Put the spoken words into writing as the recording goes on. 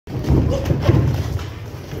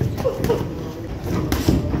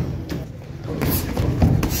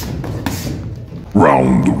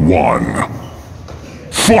Round 1.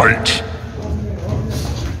 Fight!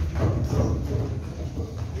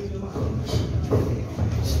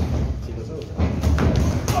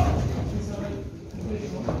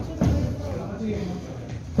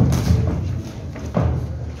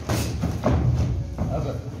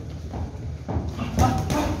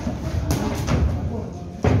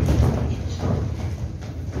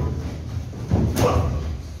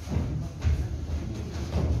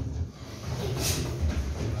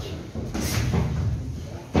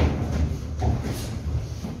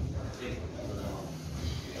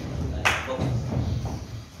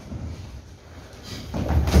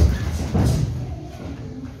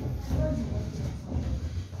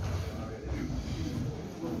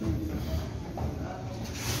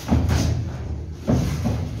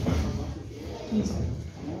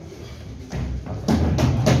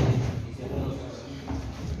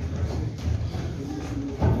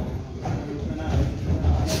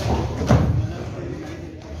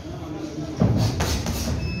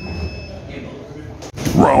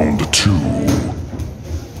 Round 2.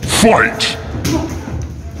 Fight!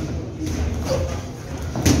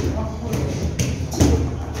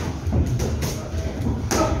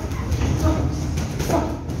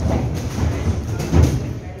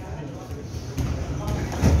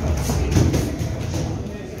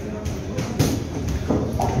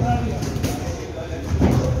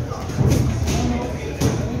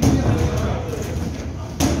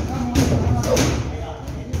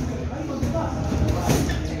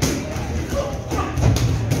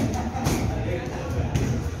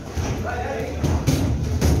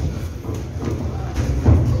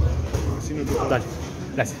 Dale,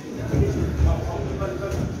 gracias.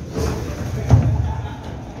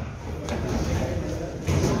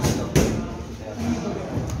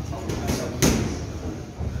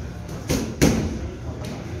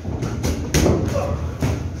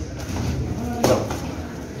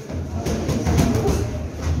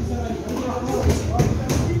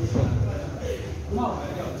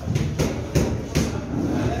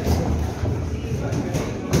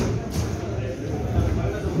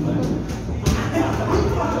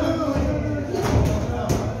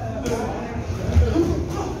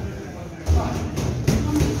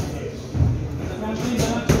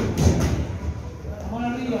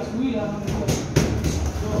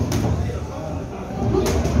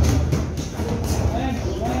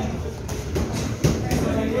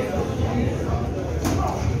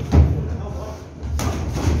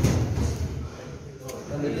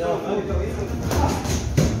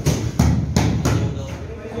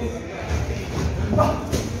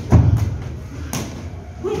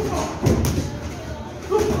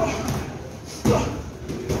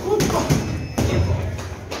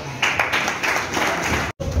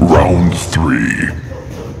 Round 3.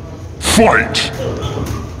 Fight!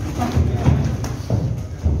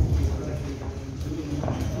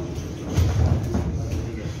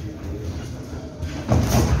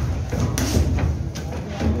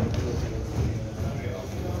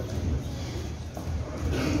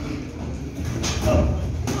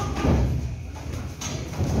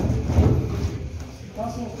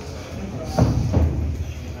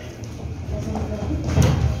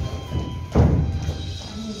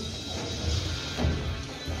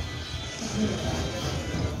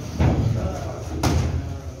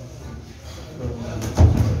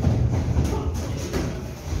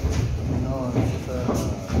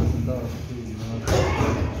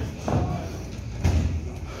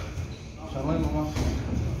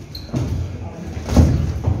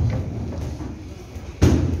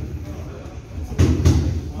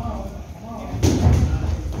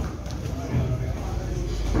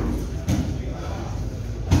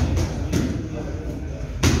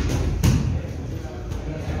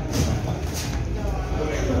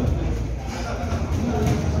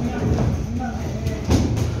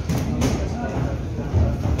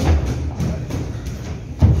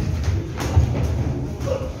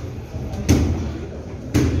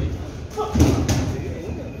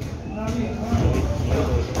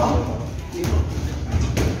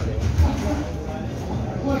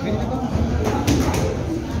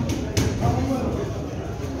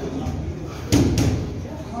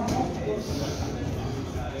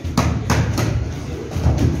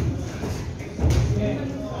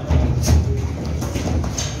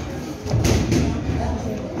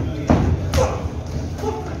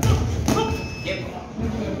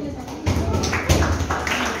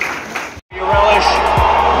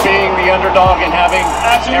 Underdog and having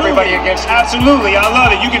everybody against you? Absolutely, I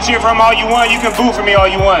love it. You can cheer for him all you want, you can boo for me all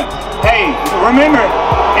you want. Hey, remember,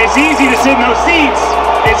 it's easy to sit in those seats.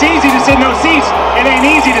 It's easy to sit in those seats. It ain't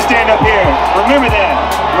easy to stand up here. Remember that.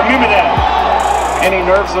 Remember that. Any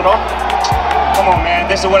nerves at all? Come on, man.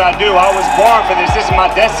 This is what I do. I was born for this. This is my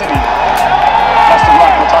destiny. Best of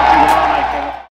luck.